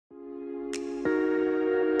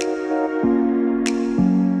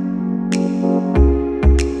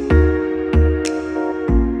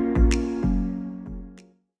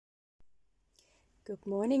Good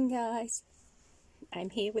morning, guys. I'm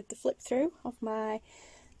here with the flip through of my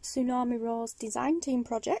Tsunami Rose design team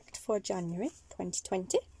project for January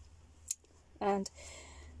 2020, and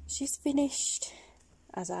she's finished.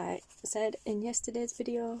 As I said in yesterday's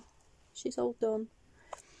video, she's all done.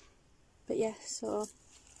 But yeah, so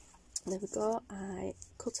there we go. I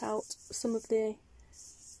cut out some of the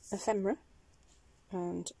ephemera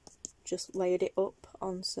and just layered it up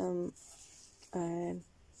on some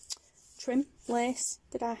trim lace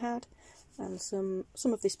that I had, and some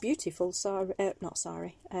of this beautiful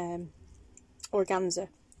organza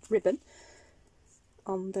ribbon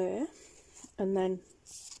on there. And then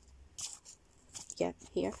yeah,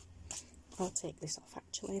 here, I'll take this off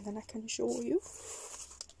actually, then I can show you.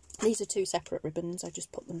 These are two separate ribbons. I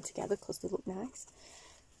just put them together because they look nice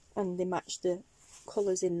and they match the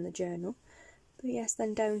colours in the journal. But yes,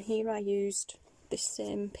 then down here I used this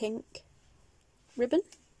same pink ribbon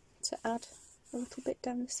to add a little bit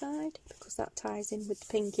down the side because that ties in with the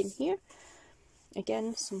pink in here.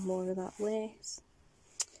 Again, some more of that lace.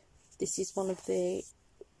 This is one of the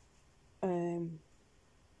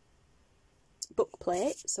book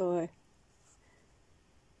plates, or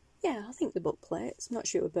yeah, I think the book plates. I'm not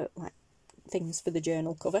sure about like things for the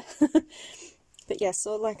journal cover. But yeah,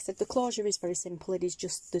 so like I said, the closure is very simple. It is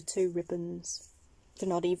just the two ribbons. They're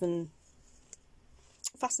not even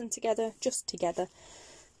fastened together, just together,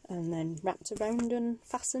 and then wrapped around and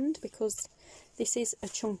fastened, because this is a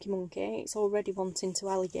chunky monkey. It's already wanting to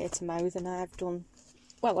alligator mouth, and I've done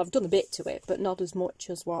a bit to it, but not as much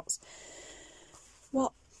as what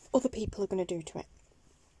other people are going to do to it.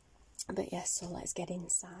 But yes, so let's get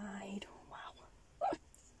inside. Wow.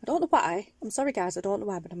 I don't know why. I'm sorry guys, I don't know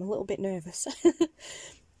why, but I'm a little bit nervous.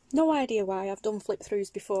 No idea why. I've done flip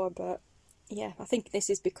throughs before, but yeah, I think this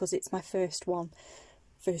is because it's my first one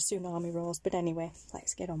for Tsunami Rose. But anyway,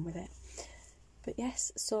 let's get on with it. But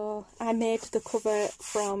yes, so I made the cover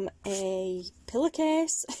from a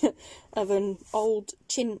pillowcase of an old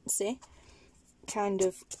chintzy kind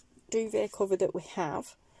of duvet cover that we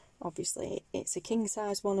have. Obviously it's a king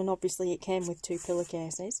size one, and obviously it came with two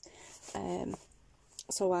pillowcases.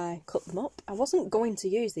 So I cut them up. I wasn't going to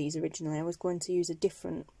use these originally. I was going to use a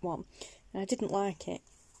different one, and I didn't like it,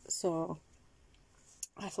 so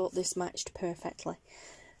I thought this matched perfectly.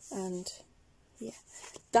 And yeah,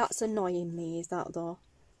 that's annoying me, is that though,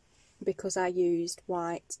 because I used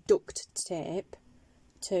white duct tape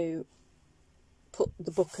to put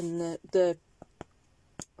the book and the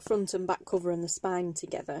front and back cover and the spine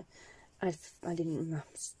together. I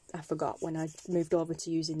forgot when I moved over to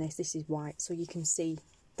using this. This is white, so you can see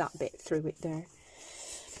that bit through it there.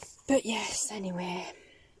 But yes, anyway,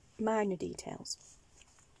 minor details.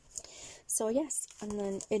 So yes, and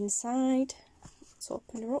then inside, let's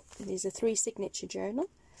open her up. There's a 3 signature journal,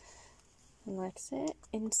 and like I say,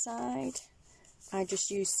 inside I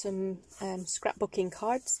just used some scrapbooking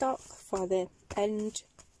cardstock for the end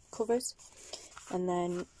covers, and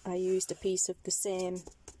then I used a piece of the same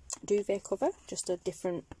duvet cover, just a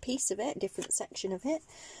different piece of it, different section of it,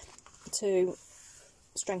 to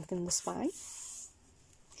strengthen the spine.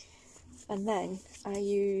 And then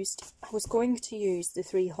I was going to use the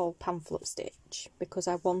 3-hole pamphlet stitch because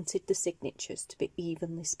I wanted the signatures to be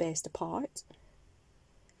evenly spaced apart.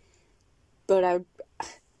 But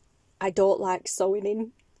I don't like sewing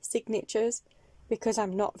in signatures because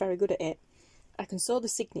I'm not very good at it. I can sew the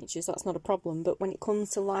signatures, that's not a problem, but when it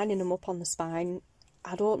comes to lining them up on the spine,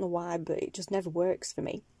 I don't know why, but it just never works for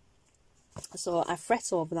me. So I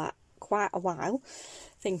fret over that quite a while,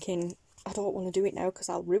 thinking I don't want to do it now because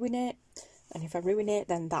I'll ruin it, and if I ruin it,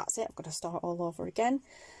 then that's it, I've got to start all over again.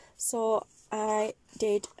 So I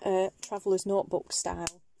did a traveller's notebook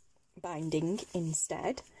style binding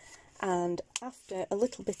instead, and after a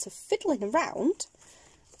little bit of fiddling around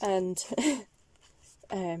and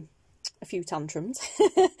a few tantrums,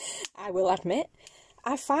 I will admit,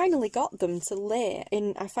 I finally got them to lay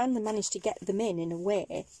in. I finally managed to get them in a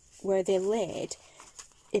way where they laid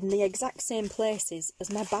in the exact same places as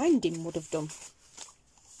my binding would have done.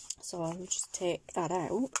 So I'll just take that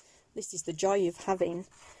out. This is the joy of having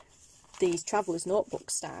these traveller's notebook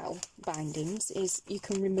style bindings, is you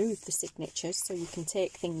can remove the signatures, so you can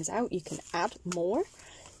take things out, you can add more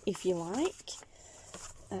if you like.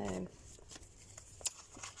 And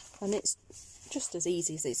it's just as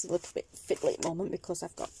easy as it's a little bit fiddly at the moment because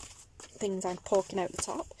I've got things I'm poking out the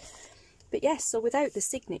top. But yes, so without the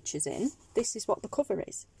signatures in, this is what the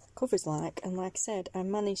cover's like. And like I said, I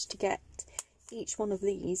managed to get each one of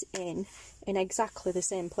these in exactly the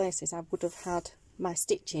same places I would have had my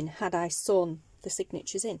stitching had I sewn the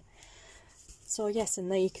signatures in. So yes, and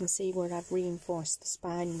there you can see where I've reinforced the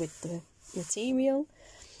spine with the material.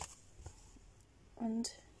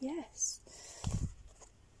 And yes,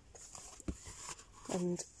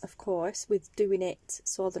 and of course with doing it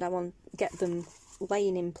so that I want to get them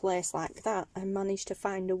laying in place like that, I managed to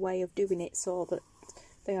find a way of doing it so that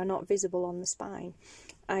they are not visible on the spine.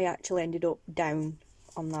 I actually ended up down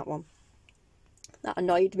on that one. That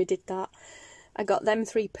annoyed me, did that. I got them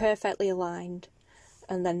three perfectly aligned,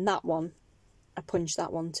 and then that one, I punched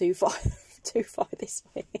that one too far this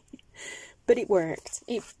way. But it worked.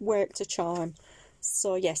 It worked a charm.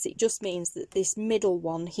 So yes, it just means that this middle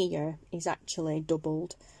one here is actually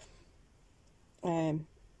doubled.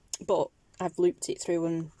 But I've looped it through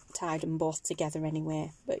and tied them both together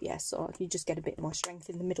anyway. But yeah, so you just get a bit more strength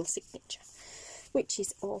in the middle signature, which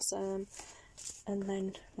is awesome. And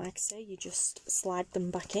then, like I say, you just slide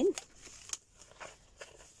them back in.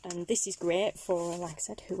 And this is great for, like I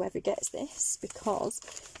said, whoever gets this, because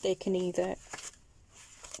they can either,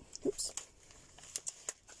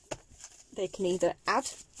 they can either add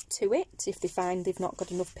to it if they find they've not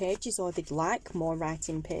got enough pages or they'd like more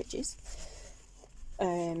writing pages.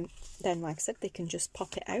 Then, like I said, they can just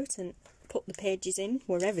pop it out and put the pages in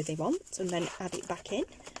wherever they want and then add it back in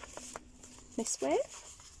this way.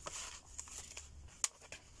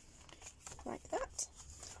 Like that.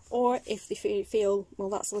 Or if they feel, well,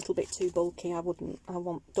 that's a little bit too bulky, don't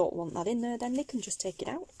want that in there, then they can just take it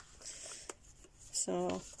out.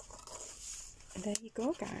 So there you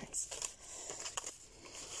go, guys.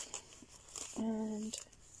 And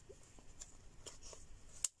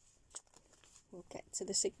we'll get to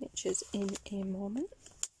the signatures in a moment.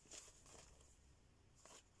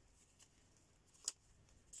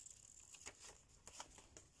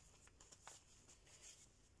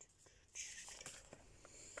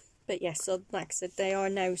 But yes, so like I said, they are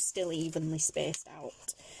now still evenly spaced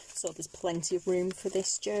out. So there's plenty of room for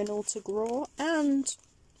this journal to grow. And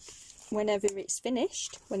whenever it's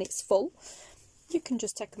finished, when it's full, you can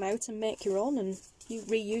just take them out and make your own and you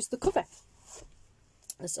reuse the cover.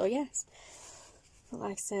 So yes,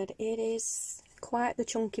 like I said, it is quite the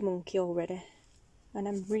chunky monkey already. And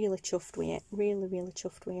I'm really chuffed with it. Really, really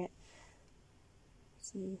chuffed with it.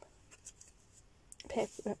 Some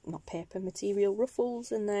material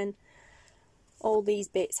ruffles, and then all these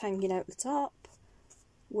bits hanging out the top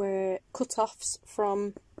were cut-offs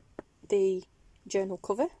from the journal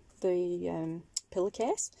cover, the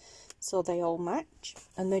pillowcase, so they all match,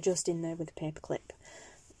 and they're just in there with a paper clip.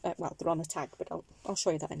 Well, they're on a tag, but I'll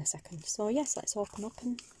show you that in a second. So yes, let's open up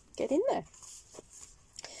and get in there.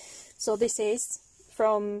 So this is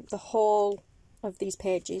from the whole of these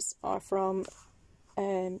pages are from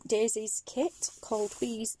Daisy's kit called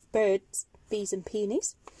Birds, Bees and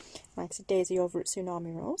Peonies. Like I said, Daisy over at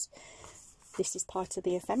Tsunami Rose. This is part of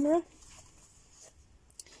the ephemera.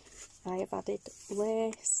 I have added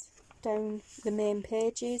lace down the main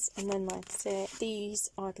pages, and then, like I say, these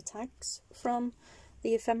are the tags from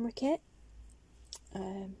the ephemera kit.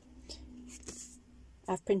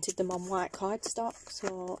 I've printed them on white cardstock,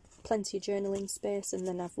 so plenty of journaling space, and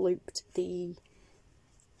then I've looped the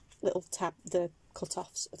little the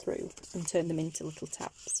cut-offs through and turned them into little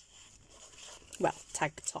tabs. Well,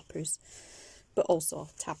 tag toppers, but also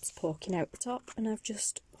tabs poking out the top, and I've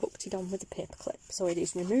just hooked it on with a paper clip, so it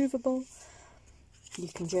is removable. You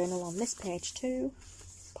can journal on this page too,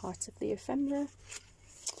 part of the ephemera.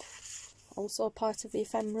 Also part of the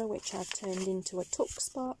ephemera, which I've turned into a tuck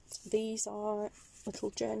spot. These are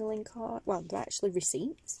little journaling cards, well, they're actually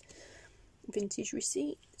receipts, vintage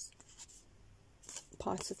receipts.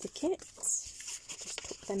 Part of the kits, just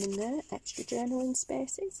tuck them in there, extra journaling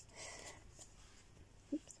spaces.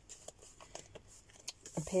 Oops.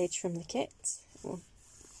 A page from the kit,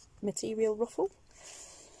 material ruffle.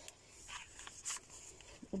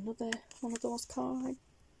 Another one of those cards.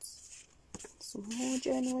 Some more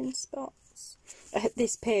journaling spots.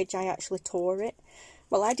 This page I actually tore it.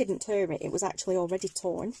 Well, I didn't tear it, it was actually already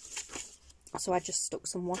torn. So I just stuck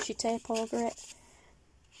some washi tape over it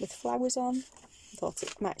with flowers on. Thought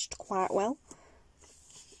it matched quite well.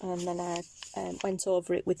 And then I went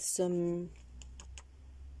over it with some...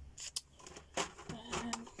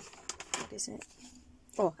 what is it?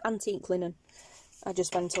 Oh, antique linen. I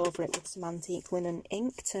just went over it with some antique linen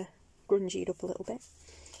ink to grunge it up a little bit.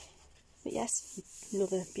 But yes,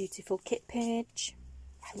 another beautiful kit page.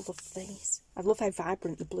 I love these. I love how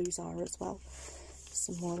vibrant the blues are as well.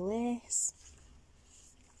 Some more lace.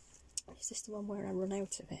 Is this the one where I run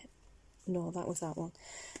out of it? No, that was that one.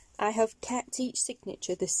 I have kept each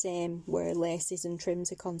signature the same where laces and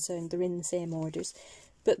trims are concerned. They're in the same orders.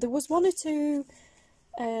 But there was one or two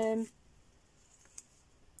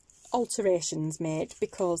alterations made,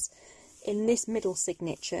 because in this middle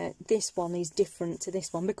signature, this one is different to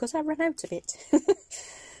this one because I ran out of it.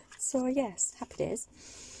 So yes, happy days.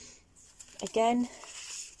 Again,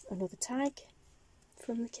 another tag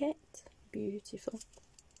from the kit. Beautiful.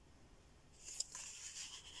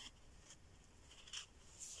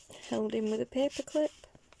 Held in with a paper clip.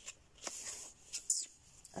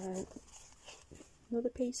 Another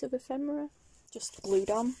piece of ephemera, just glued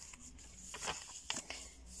on.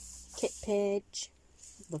 Kit page,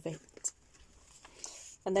 love it.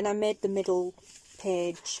 And then I made the middle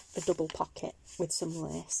page a double pocket with some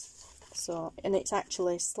lace. So, and it's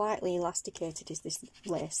actually slightly elasticated, is this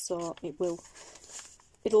lace, so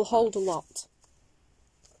it'll hold a lot.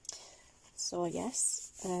 So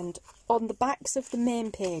yes, and on the backs of the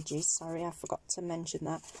main pages, sorry I forgot to mention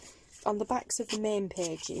that, on the backs of the main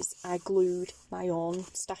pages I glued my own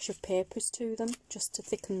stash of papers to them just to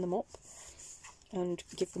thicken them up and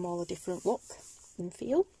give them all a different look and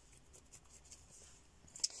feel.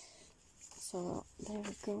 So there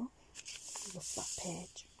we go, love that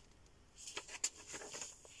page.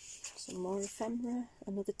 Some more ephemera,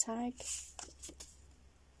 another tag.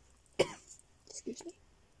 Excuse me.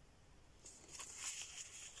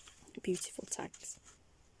 Beautiful tags.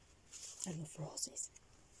 I love roses.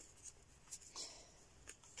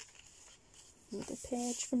 Another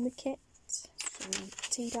page from the kit. Some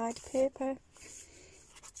tea-dyed paper.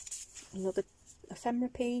 Another ephemera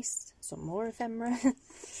piece. Some more ephemera.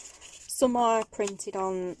 Some are printed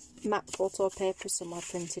on matte photo paper, some are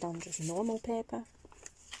printed on just normal paper.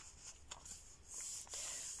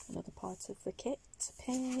 Another part of the kit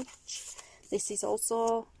page. This is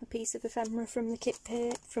also a piece of ephemera from the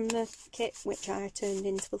kit, which I turned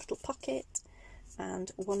into a little pocket,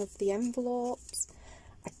 and one of the envelopes.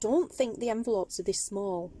 I don't think the envelopes are this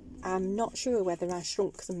small. I'm not sure whether I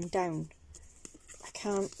shrunk them down. I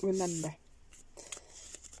can't remember.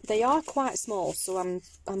 They are quite small, so I'm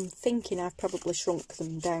thinking I've probably shrunk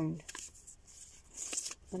them down.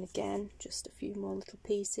 And again, just a few more little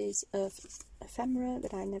pieces of ephemera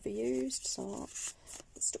that I never used, so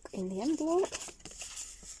it's stuck in the envelope.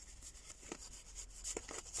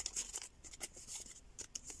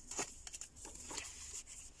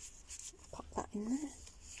 Pop that in there.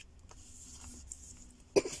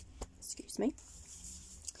 Excuse me.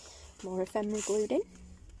 More ephemera glued in.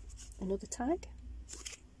 Another tag.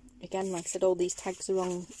 Again, like I said, all these tags are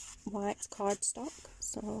on white cardstock,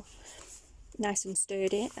 so nice and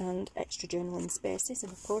sturdy and extra journaling spaces,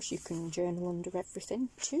 and of course you can journal under everything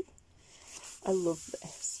too. I love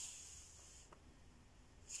this.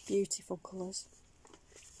 Beautiful colours.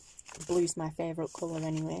 Blue's my favourite colour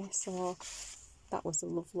anyway, so that was a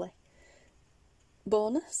lovely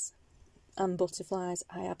bonus. And butterflies,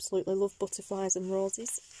 I absolutely love butterflies and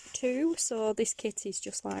roses too, so this kit is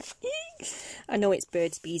just like, I know it's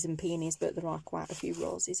birds, bees and peonies, but there are quite a few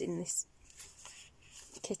roses in this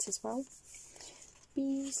kit as well.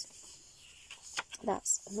 Bees,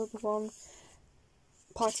 that's another one.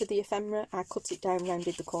 Part of the ephemera, I cut it down,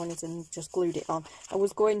 rounded the corners and just glued it on. I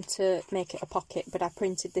was going to make it a pocket, but I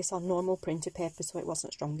printed this on normal printer paper, so it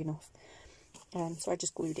wasn't strong enough. So I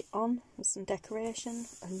just glued it on with some decoration.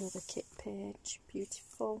 Another kit page,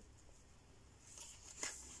 beautiful.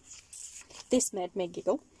 This made me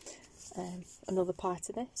giggle. Another part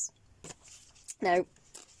of this. Now,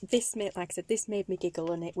 this made, like I said, this made me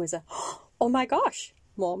giggle, and it was a oh my gosh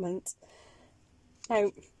moment.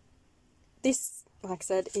 Now, this, like I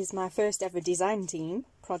said, is my first ever design team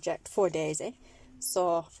project for Daisy.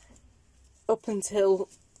 So, up until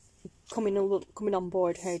coming on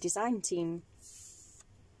board her design team,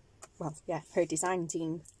 well, yeah, her design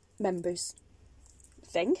team members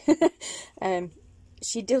thing,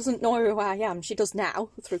 she doesn't know who I am. She does now,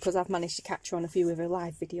 because I've managed to catch her on a few of her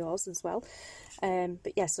live videos as well.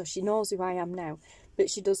 But yeah, so she knows who I am now, but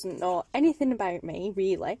she doesn't know anything about me,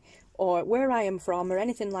 really, or where I am from, or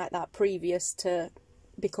anything like that previous to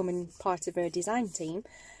becoming part of her design team.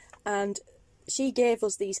 And she gave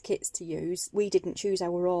us these kits to use. We didn't choose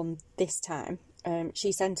our own this time.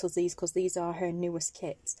 She sent us these because these are her newest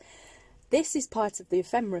kits. This is part of the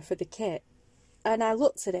ephemera for the kit. And I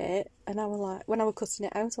looked at it, and I was like, when I was cutting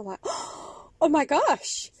it out, I was like, oh my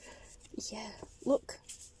gosh! Yeah, look.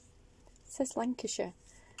 It says Lancashire.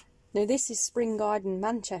 Now, this is Spring Garden,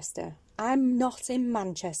 Manchester. I'm not in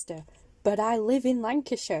Manchester, but I live in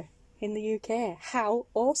Lancashire, in the UK. How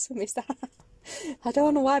awesome is that? I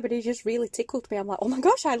don't know why, but it just really tickled me. I'm like, oh my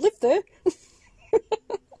gosh, I live there!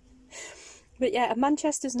 But yeah,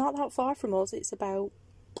 Manchester's not that far from us. It's about,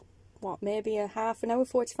 what, maybe a half an hour,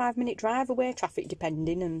 45-minute drive away, traffic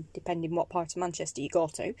depending, and depending what part of Manchester you go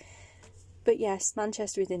to. But yes,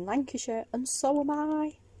 Manchester is in Lancashire, and so am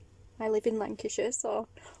I. I live in Lancashire, so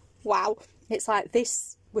wow, it's like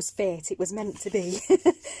this was fate, it was meant to be.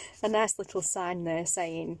 A nice little sign there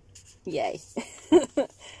saying yay.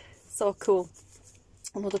 So cool.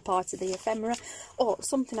 Another part of the ephemera. Oh,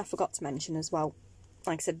 something I forgot to mention as well.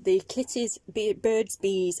 Like I said, the kitties, birds,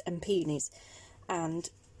 bees and peonies, and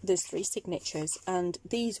there's 3 signatures, and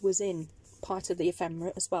these was in part of the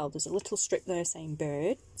ephemera as well. There's a little strip there saying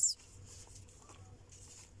birds.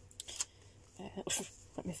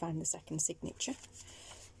 Let me find the second signature.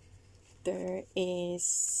 There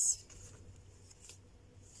is...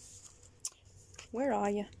 Where are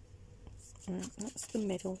you? That's the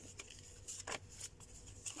middle.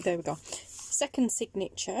 There we go. Second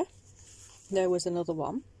signature, there was another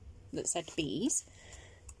one that said bees.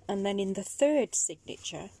 And then in the third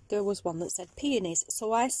signature, there was one that said peonies.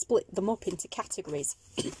 So I split them up into categories.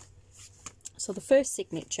 So the first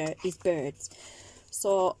signature is birds.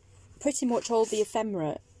 So pretty much all the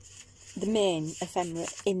ephemera, the main ephemera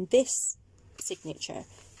in this signature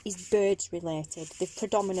is birds related. They've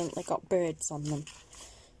predominantly got birds on them.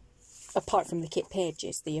 Apart from the kit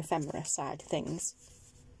pages, the ephemera side of things,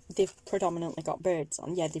 they've predominantly got birds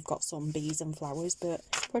on. Yeah, they've got some bees and flowers, but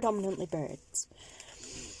predominantly birds.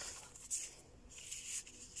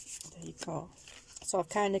 There you go. So I've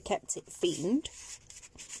kind of kept it themed.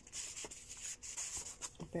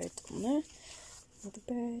 A bird on there. Another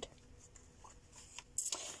bird.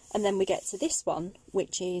 And then we get to this one,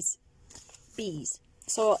 which is bees.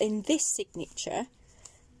 So in this signature,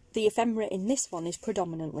 the ephemera in this one is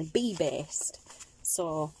predominantly bee based.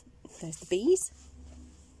 So there's the bees.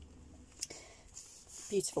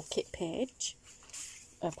 Beautiful kit page.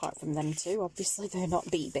 Apart from them two, obviously they're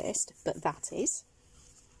not bee based, but that is.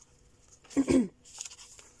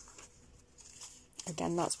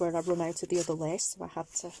 Again, that's where I run out of the other lace, so I had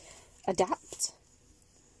to adapt.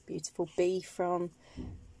 Beautiful bee from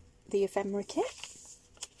the ephemera kit.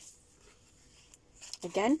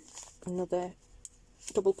 Again, another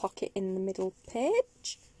double pocket in the middle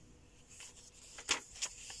page.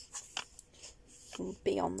 And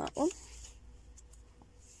bee on that one.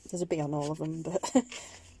 There's a bee on all of them, but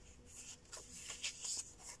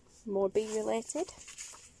more bee related.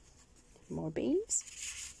 More bees.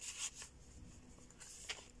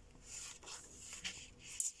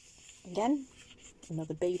 Again,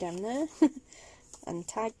 another bee down there. And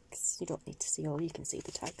tags. You don't need to see all, you can see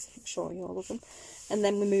the tags, I'll show you all of them. And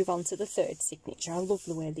then we move on to the third signature. I love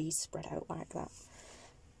the way these spread out like that.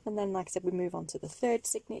 And then, like I said, we move on to the third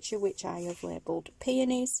signature, which I have labelled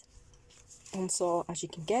Peonies. And so, as you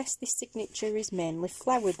can guess, this signature is mainly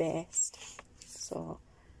flower based. So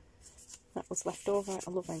that was left over. I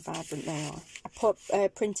love how vibrant they are. I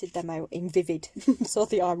printed them out in vivid, so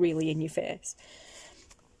they are really in your face.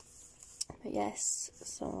 But yes,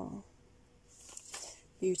 so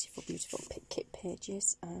beautiful, beautiful kit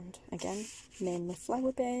pages, and again, mainly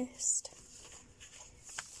flower based.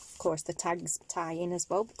 Of course, the tags tie in as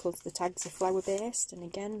well because the tags are flower based, and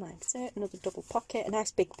again, like I said, another double pocket, a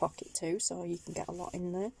nice big pocket too, so you can get a lot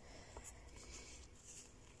in there.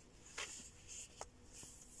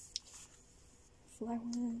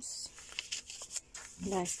 Flowers,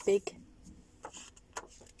 nice big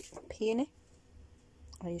peony,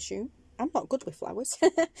 I assume. I'm not good with flowers,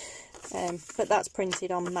 but that's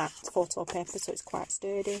printed on matte photo paper, so it's quite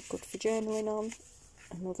sturdy, good for journaling on.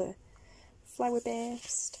 Another flower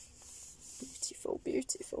based, beautiful,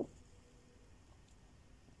 beautiful.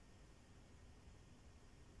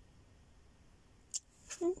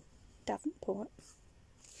 Davenport.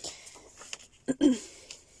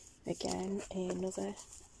 Again, another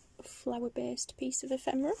flower based piece of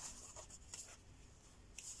ephemera.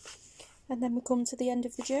 And then we come to the end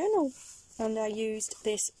of the journal, and I used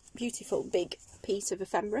this beautiful big piece of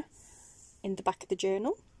ephemera in the back of the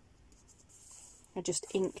journal. I just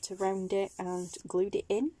inked around it and glued it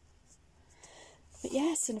in. But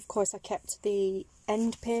yes, and of course I kept the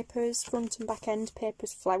end papers, front and back end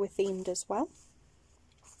papers, flower themed as well.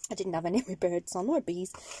 I didn't have any birds on or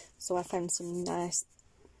bees, so I found some nice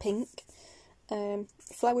pink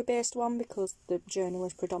flower based one because the journal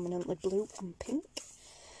is predominantly blue and pink.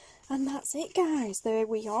 And that's it, guys, there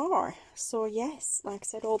we are. So yes, like I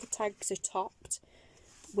said, all the tags are topped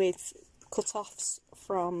with cut-offs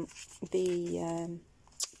from the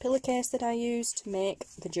pillowcase that I used to make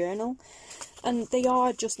the journal. And they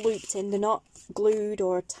are just looped in, they're not glued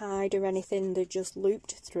or tied or anything, they're just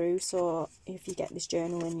looped through. So if you get this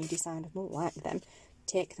journal and you decide I don't like them,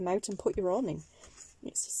 take them out and put your own in.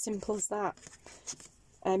 It's as simple as that.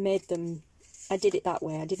 I did it that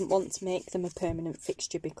way. I didn't want to make them a permanent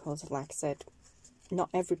fixture because, like I said, not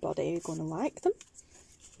everybody are going to like them.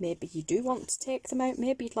 maybe you do want to take them out,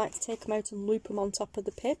 maybe you'd like to take them out and loop them on top of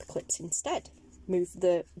the paper clips instead. Move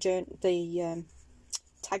the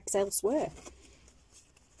tags elsewhere.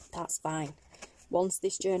 That's fine. Once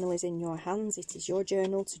this journal is in your hands, it is your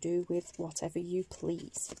journal to do with whatever you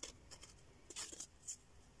please.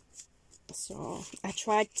 So I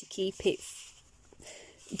tried to keep it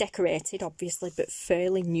decorated, obviously, but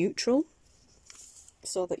fairly neutral,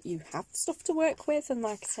 so that you have stuff to work with. And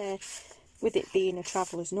like I say, with it being a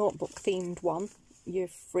traveller's notebook themed one, you're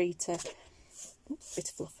free to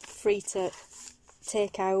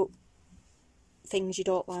take out things you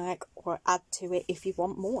don't like or add to it if you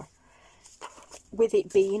want more. With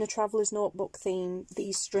it being a traveller's notebook theme,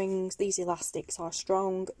 these strings, these elastics are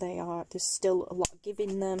strong. There's still a lot of give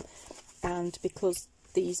in them, and because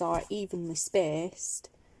these are evenly spaced,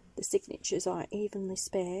 the signatures are evenly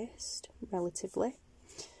spaced relatively.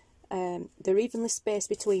 They're evenly spaced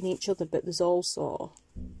between each other, but there's also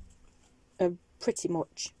a pretty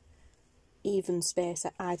much even space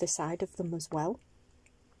at either side of them as well.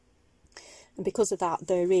 And because of that,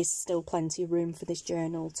 there is still plenty of room for this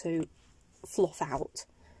journal to fluff out,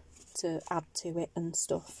 to add to it and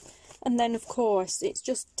stuff. And then of course it's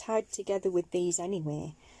just tied together with these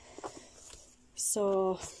anyway,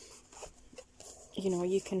 so you know,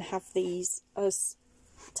 you can have these as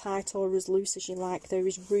tight or as loose as you like. There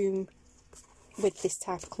is room with this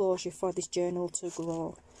type of closure for this journal to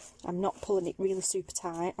grow. I'm not pulling it really super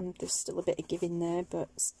tight, and there's still a bit of give in there, but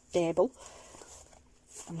stable.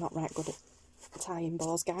 I'm not right good at tying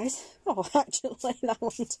bows, guys. Oh, actually that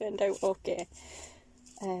one turned out okay.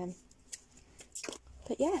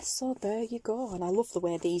 But yeah, so there you go. And I love the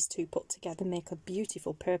way these two put together make a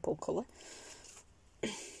beautiful purple colour.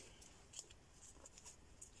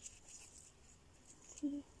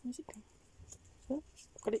 Where's it gone? Oh,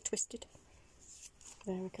 got it twisted.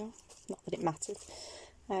 There we go. Not that it matters.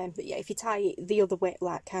 But yeah, if you tie it the other way,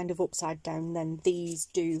 like kind of upside down, then these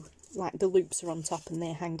do, like the loops are on top and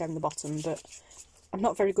they hang down the bottom, but I'm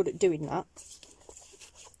not very good at doing that.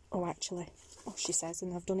 Oh, actually, oh, she says,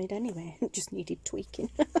 and I've done it anyway. It just needed tweaking.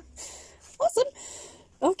 Awesome.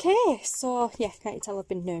 Okay, so yeah, can't you tell I've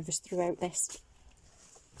been nervous throughout this?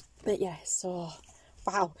 But yeah, so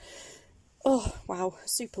wow. Oh, wow,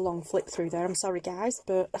 super long flip through there. I'm sorry, guys,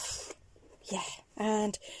 but yeah,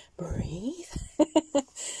 and breathe.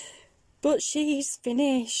 But she's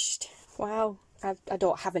finished. Wow, I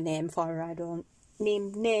don't have a name for her. I don't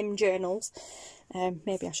name journals.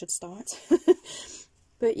 Maybe I should start.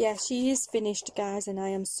 But yeah, she is finished, guys, and I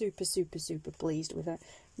am super pleased with her.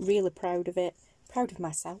 Really proud of it. Proud of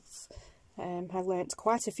myself. I've learnt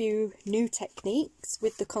quite a few new techniques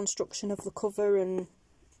with the construction of the cover and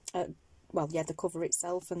well, yeah, the cover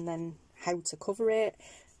itself, and then how to cover it,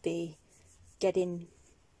 getting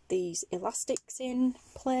these elastics in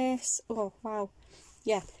place. Oh wow,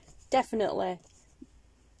 yeah, definitely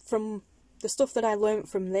from the stuff that I learnt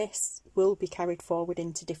from this will be carried forward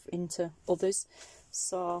into others,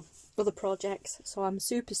 so other projects. So I'm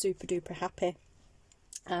super duper happy.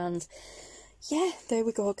 And yeah, there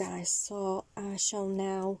we go, guys. So I shall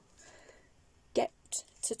now get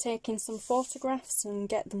to taking some photographs and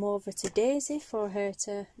get them over to Daisy for her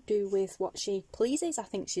to do with what she pleases. I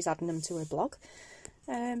think she's adding them to her blog.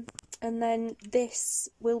 And then this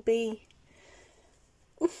will be,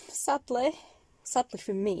 sadly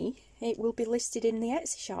for me, it will be listed in the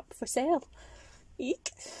Etsy shop for sale.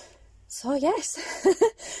 Eek. So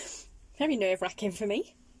yes, very nerve-wracking for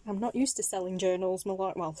me. I'm not used to selling journals,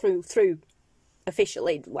 well, through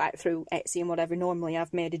officially, like through Etsy and whatever. Normally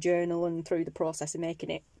I've made a journal, and through the process of making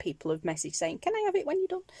it, people have messaged saying, can I have it when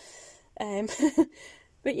you're done?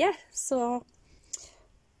 But yeah, so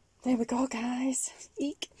there we go, guys.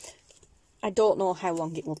 Eek. I don't know how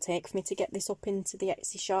long it will take for me to get this up into the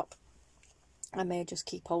Etsy shop. I may just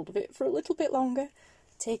keep hold of it for a little bit longer,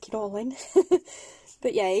 take it all in.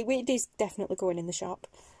 But yeah, it is definitely going in the shop.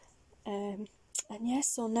 And yeah,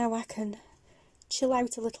 so now I can chill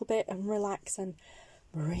out a little bit and relax and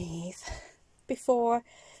breathe before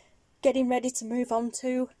getting ready to move on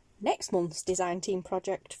to next month's design team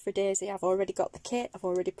project for Daisy. I've already got the kit, I've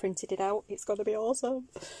already printed it out, it's going to be awesome.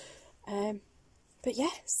 But yeah,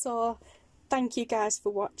 so thank you guys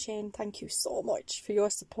for watching. Thank you so much for your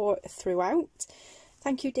support throughout.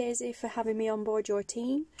 Thank you, Daisy, for having me on board your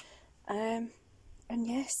team. And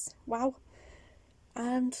yes, wow.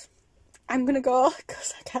 And I'm going to go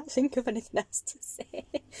because I can't think of anything else to say.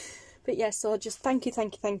 But yeah, so just thank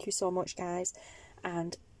you so much, guys.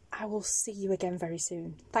 And I will see you again very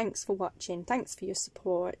soon. Thanks for watching. Thanks for your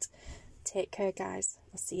support. Take care, guys.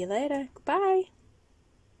 I'll see you later. Goodbye.